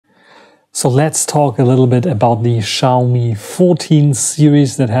So let's talk a little bit about the Xiaomi 14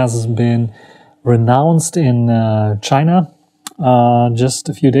 series that has been renounced in China just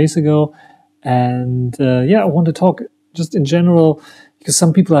a few days ago. And I want to talk just in general, because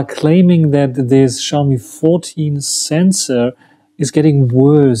some people are claiming that this Xiaomi 14 sensor is getting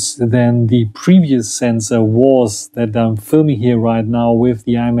worse than the previous sensor was that I'm filming here right now with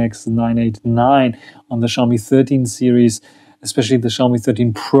the IMX989 on the Xiaomi 13 series, especially the Xiaomi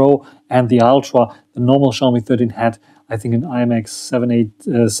 13 Pro and the Ultra. The normal Xiaomi 13 had, I think, an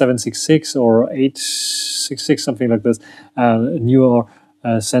IMX766 or 866, something like this, a newer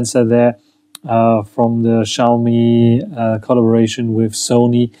sensor there from the Xiaomi collaboration with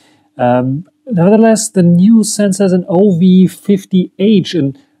Sony. Nevertheless, the new sensor is an OV50H,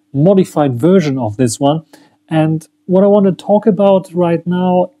 a modified version of this one. And what I want to talk about right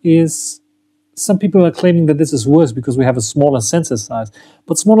now is some people are claiming that this is worse because we have a smaller sensor size.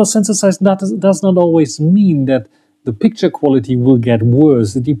 But smaller sensor size does not always mean that the picture quality will get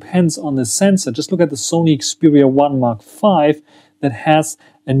worse. It depends on the sensor. Just look at the Sony Xperia 1 Mark V that has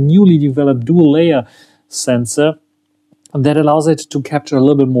a newly developed dual layer sensor that allows it to capture a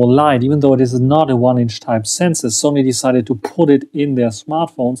little bit more light. Even though it is not a 1-inch type sensor, Sony decided to put it in their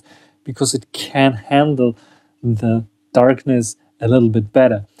smartphones because it can handle the darkness a little bit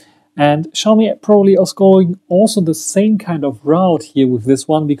better. And Xiaomi probably is going also the same kind of route here with this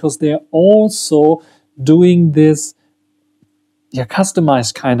one, because they're also doing this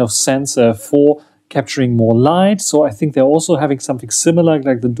customized kind of sensor for capturing more light. So I think they're also having something similar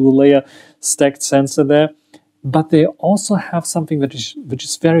like the dual layer stacked sensor there. But they also have something which is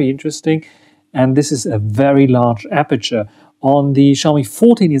very interesting, and this is a very large aperture. On the Xiaomi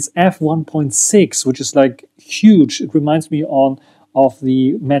 14 it's f1.6, which is like huge. It reminds me of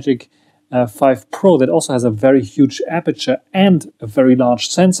the Magic 5 Pro that also has a very huge aperture and a very large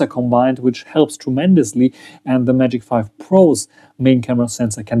sensor combined, which helps tremendously. And the Magic 5 Pro's main camera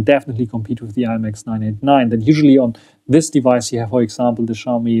sensor can definitely compete with the IMX989. Then usually on this device you have, for example, the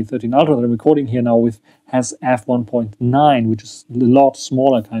Xiaomi 13 Ultra that I'm recording here now with has f1.9, which is a lot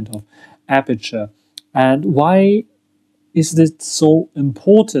smaller kind of aperture. And why is this so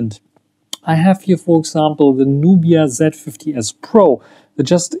important? I have here, for example, the Nubia Z50S Pro that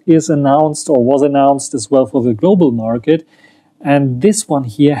just is announced or was announced as well for the global market. And this one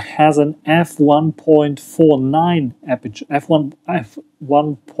here has an f1.49 aperture,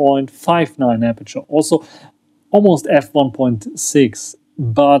 f1.59 aperture, also almost f1.6,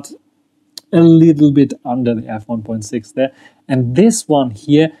 but a little bit under the f1.6 there. And this one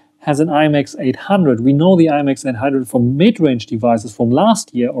here has an IMX800. We know the IMX800 from mid-range devices from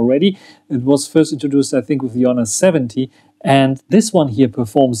last year already. It was first introduced, I think, with the Honor 70. And this one here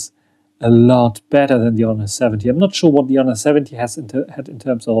performs a lot better than the Honor 70. I'm not sure what the Honor 70 had in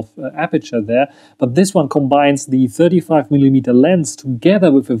terms of aperture there, but this one combines the 35mm lens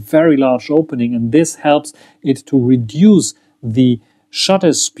together with a very large opening, and this helps it to reduce the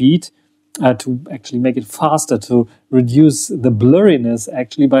shutter speed, to actually make it faster, to reduce the blurriness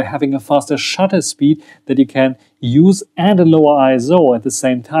actually by having a faster shutter speed that you can use and a lower ISO at the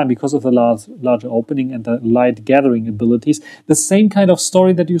same time because of the larger opening and the light gathering abilities. The same kind of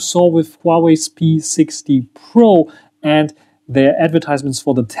story that you saw with Huawei's P60 Pro and their advertisements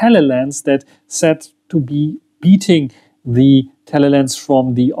for the telelens that said to be beating the telelens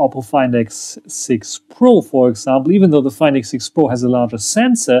from the Oppo Find X6 Pro, for example. Even though the Find X6 Pro has a larger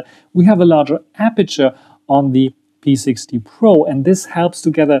sensor, we have a larger aperture on the P60 Pro, and this helps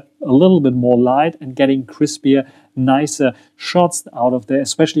to gather a little bit more light and getting crispier, nicer shots out of there,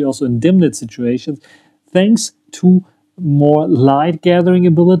 especially also in dim lit situations. Thanks to more light gathering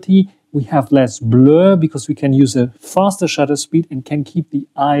ability, we have less blur because we can use a faster shutter speed and can keep the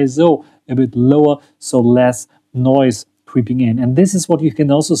ISO a bit lower, so less noise creeping in. And this is what you can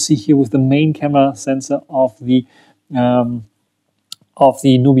also see here with the main camera sensor of the Nubia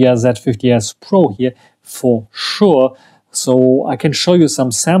Z50S Pro here for sure. So I can show you some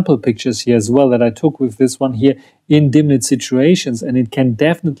sample pictures here as well that I took with this one here in dim lit situations, and it can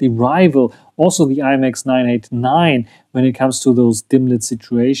definitely rival also the IMX989 when it comes to those dim lit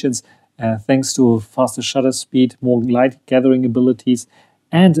situations, thanks to a faster shutter speed, more light gathering abilities,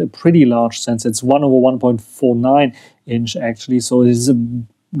 and a pretty large sensor. It's 1/1.49 inch actually, so it is a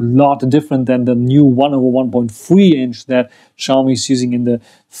lot different than the new 1/1.3 inch that Xiaomi is using in the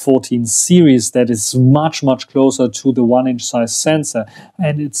 14 series. That is much closer to the 1-inch size sensor,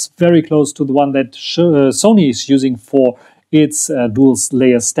 and it's very close to the one that Sony is using for its dual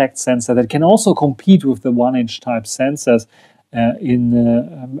layer stacked sensor that can also compete with the 1-inch type sensors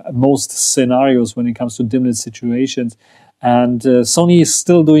in most scenarios when it comes to dim lit situations. And Sony is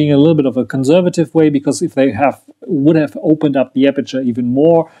still doing a little bit of a conservative way, because if they would have opened up the aperture even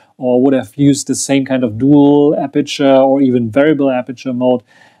more, or would have used the same kind of dual aperture or even variable aperture mode,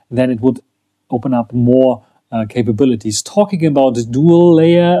 then it would open up more capabilities. Talking about dual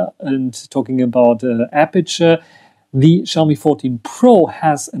layer and talking about aperture, the Xiaomi 14 Pro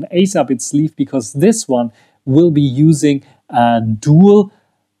has an ace up its sleeve, because this one will be using a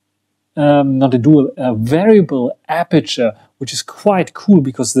variable aperture, which is quite cool,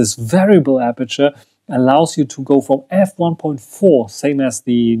 because this variable aperture allows you to go from f1.4, same as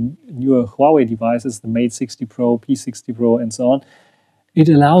the newer Huawei devices, the Mate 60 Pro, P60 Pro, and so on. It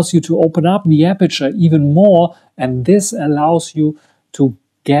allows you to open up the aperture even more, and this allows you to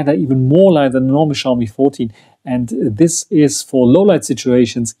gather even more light than the normal Xiaomi 14. And this is for low light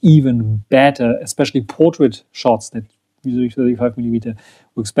situations even better, especially portrait shots that usually 35mm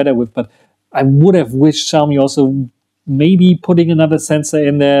works better with. But I would have wished Xiaomi also maybe putting another sensor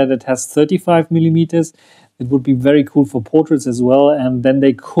in there that has 35mm. It would be very cool for portraits as well. And then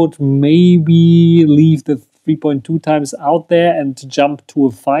they could maybe leave the 3.2 times out there and jump to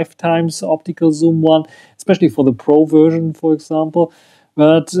a 5 times optical zoom one, especially for the Pro version, for example.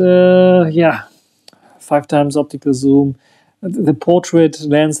 But yeah, 5 times optical zoom. The portrait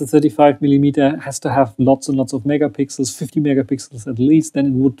lens, the 35mm, has to have lots and lots of megapixels, 50 megapixels at least. Then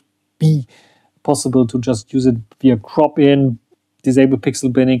it would be possible to just use it via crop in, disable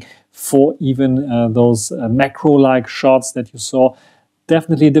pixel binning for even those macro-like shots that you saw.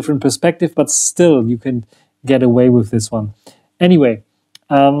 Definitely a different perspective, but still you can get away with this one. Anyway,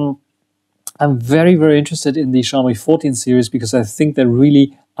 I'm very, very interested in the Xiaomi 14 series, because I think they're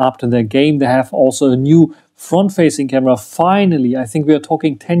really up to their game. They have also a new front-facing camera. Finally, I think we are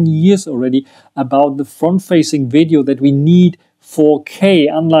talking 10 years already about the front-facing video that we need 4K,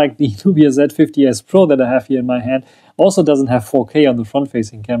 unlike the Nubia Z50S Pro that I have here in my hand. Also doesn't have 4K on the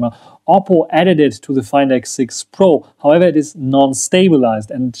front-facing camera. Oppo added it to the Find X6 Pro. However, it is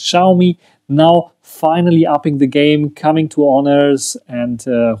non-stabilized, and Xiaomi now finally upping the game, coming to Honor's and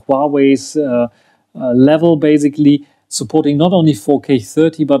Huawei's level, basically supporting not only 4K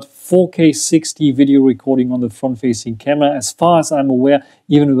 30 but 4K 60 video recording on the front-facing camera, as far as I'm aware,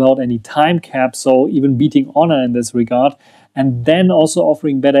 even without any time cap, so even beating Honor in this regard. And then also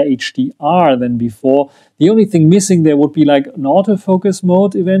offering better HDR than before. The only thing missing there would be like an autofocus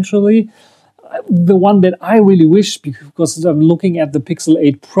mode eventually. The one that I really wish, because I'm looking at the Pixel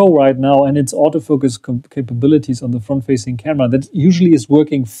 8 Pro right now and its autofocus capabilities on the front-facing camera, that usually is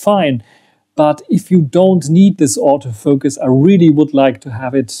working fine. But if you don't need this autofocus, I really would like to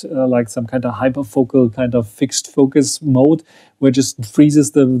have it like some kind of hyperfocal, kind of fixed focus mode, where it just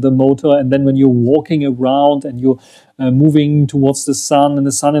freezes the motor. And then when you're walking around and you're moving towards the sun and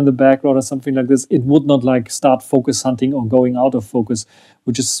the sun in the background or something like this, it would not like start focus hunting or going out of focus,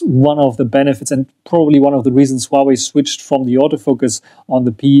 which is one of the benefits and probably one of the reasons Huawei switched from the autofocus on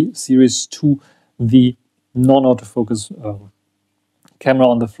the P series to the non-autofocus camera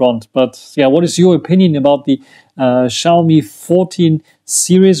on the front. But yeah, what is your opinion about the Xiaomi 14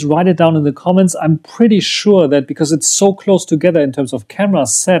 series? Write it down in the comments. I'm pretty sure that because it's so close together in terms of camera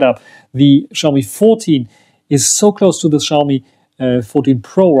setup, the Xiaomi 14 is so close to the Xiaomi 14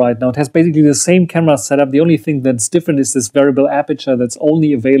 Pro right now. It has basically the same camera setup. The only thing that's different is this variable aperture that's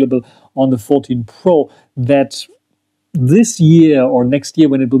only available on the 14 Pro, that this year or next year,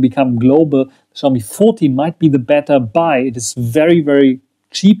 when it will become global, Xiaomi 14 might be the better buy. It is very, very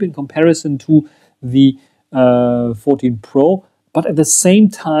cheap in comparison to the 14 Pro, but at the same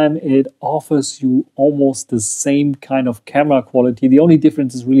time, it offers you almost the same kind of camera quality. The only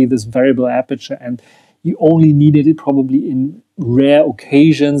difference is really this variable aperture, and you only needed it probably in rare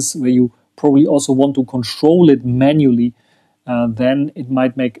occasions where you probably also want to control it manually. Then it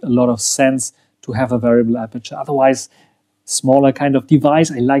might make a lot of sense to have a variable aperture. Otherwise, smaller kind of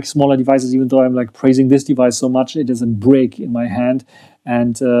device. I like smaller devices, even though I'm like praising this device so much. It is a brick in my hand.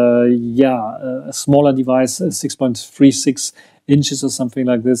 And yeah, a smaller device, 6.36 inches or something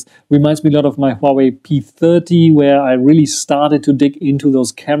like this, reminds me a lot of my Huawei P30, where I really started to dig into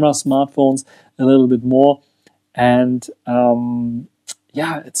those camera smartphones a little bit more. And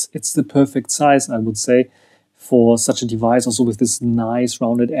yeah, it's the perfect size, I would say, for such a device, also with this nice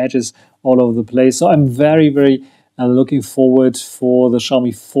rounded edges all over the place. So I'm very, very looking forward for the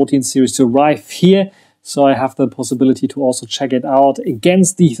Xiaomi 14 series to arrive here, so I have the possibility to also check it out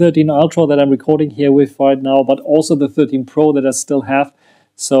against the 13 Ultra that I'm recording here with right now, but also the 13 Pro that I still have.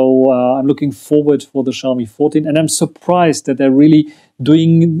 So I'm looking forward for the Xiaomi 14, and I'm surprised that they're really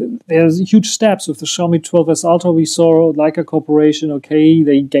there's huge steps with the Xiaomi 12S Ultra. We saw Leica Corporation, okay,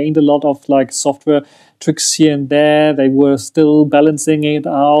 they gained a lot of like software tricks here and there. They were still balancing it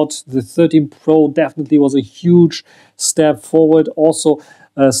out. The 13 Pro definitely was a huge step forward. Also,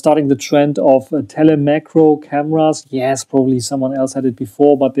 starting the trend of telemacro cameras. Yes, probably someone else had it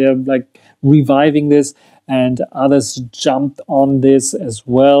before, but they're like reviving this, and others jumped on this as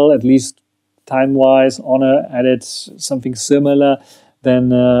well, at least time-wise. Honor added something similar, then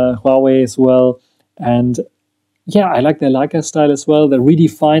Huawei as well. And yeah, I like their Leica style as well. They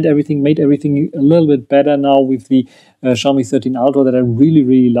redefined everything, made everything a little bit better now with the Xiaomi 13 Ultra that I really,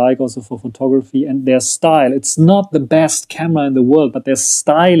 really like also for photography. And their style, it's not the best camera in the world, but their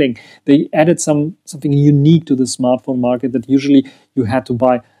styling, they added something unique to the smartphone market that usually you had to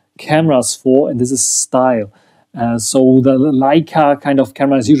buy cameras for, and this is style. So the Leica kind of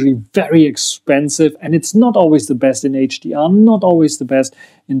camera is usually very expensive, and it's not always the best in HDR, not always the best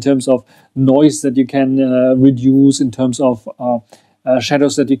in terms of noise that you can reduce, in terms of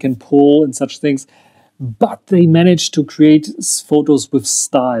shadows that you can pull and such things. But they managed to create photos with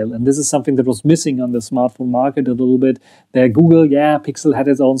style, and this is something that was missing on the smartphone market a little bit. There, Google, yeah, Pixel had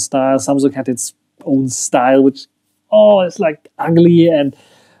its own style, Samsung had its own style, which, it's like ugly and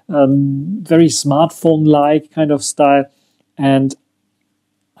very smartphone-like kind of style. And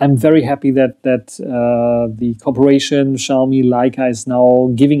I'm very happy that the corporation Xiaomi Leica is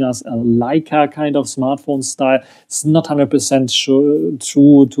now giving us a Leica kind of smartphone style. It's not 100%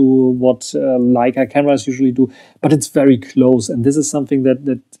 true to what Leica cameras usually do, but it's very close. And this is something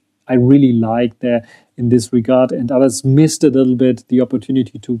that I really like there in this regard. And others missed a little bit the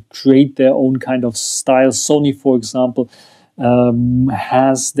opportunity to create their own kind of style. Sony, for example,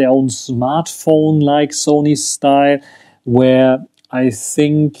 has their own smartphone-like Sony style, where I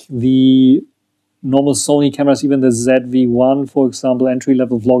think the normal Sony cameras, even the ZV-1, for example,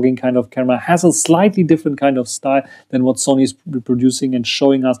 entry-level vlogging kind of camera, has a slightly different kind of style than what Sony is producing and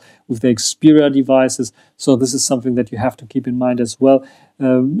showing us with the Xperia devices. So this is something that you have to keep in mind as well.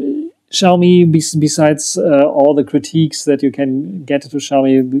 Xiaomi, besides all the critiques that you can get to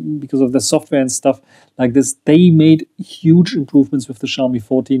Xiaomi because of the software and stuff like this, they made huge improvements with the Xiaomi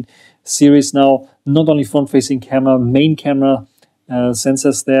 14 series now. Not only front-facing camera, main camera,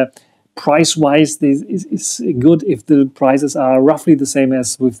 sensors there. Price-wise, this is good if the prices are roughly the same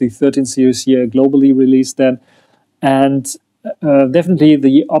as with the 13 series here, globally released then. And definitely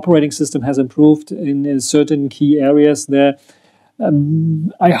the operating system has improved in certain key areas there.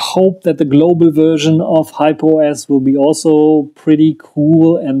 I hope that the global version of HyperOS will be also pretty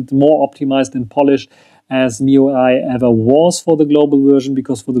cool and more optimized and polished as MIUI ever was for the global version,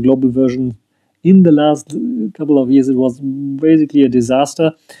 because for the global version in the last couple of years it was basically a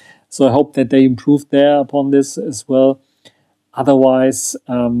disaster. So I hope that they improved there upon this as well. Otherwise,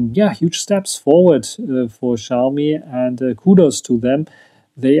 huge steps forward for Xiaomi, and kudos to them.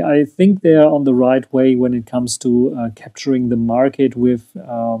 I think they are on the right way when it comes to capturing the market with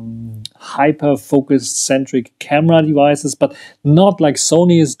hyper-focused centric camera devices, but not like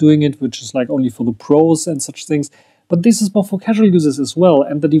Sony is doing it, which is like only for the pros and such things. But this is more for casual users as well.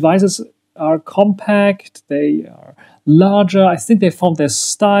 And the devices are compact, they are larger. I think they found their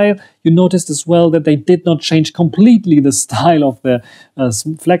style. You noticed as well that they did not change completely the style of their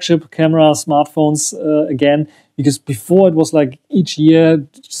flagship camera smartphones again, because before it was like each year,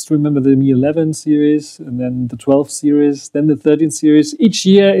 just remember the Mi 11 series, and then the 12 series, then the 13 series. Each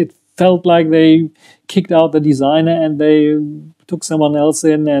year it felt like they kicked out the designer and they took someone else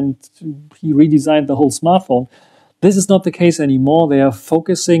in and he redesigned the whole smartphone. This is not the case anymore. They are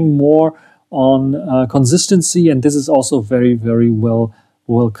focusing more on consistency, and this is also very, very well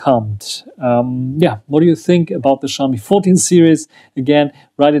welcomed. What do you think about the Xiaomi 14 series? Again,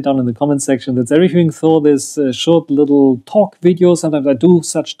 write it down in the comment section. That's everything for this short little talk video. Sometimes I do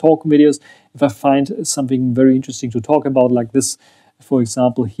such talk videos if I find something very interesting to talk about, like this, for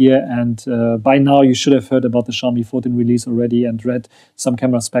example, here. And by now you should have heard about the Xiaomi 14 release already and read some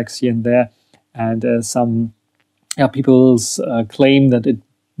camera specs here and there, and some people's claim that it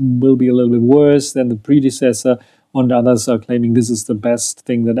will be a little bit worse than the predecessor, and others are claiming this is the best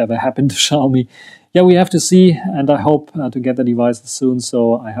thing that ever happened to Xiaomi. Yeah, we have to see, and I hope to get the devices soon,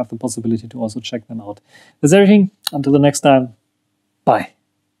 so I have the possibility to also check them out. That's everything. Until the next time, bye.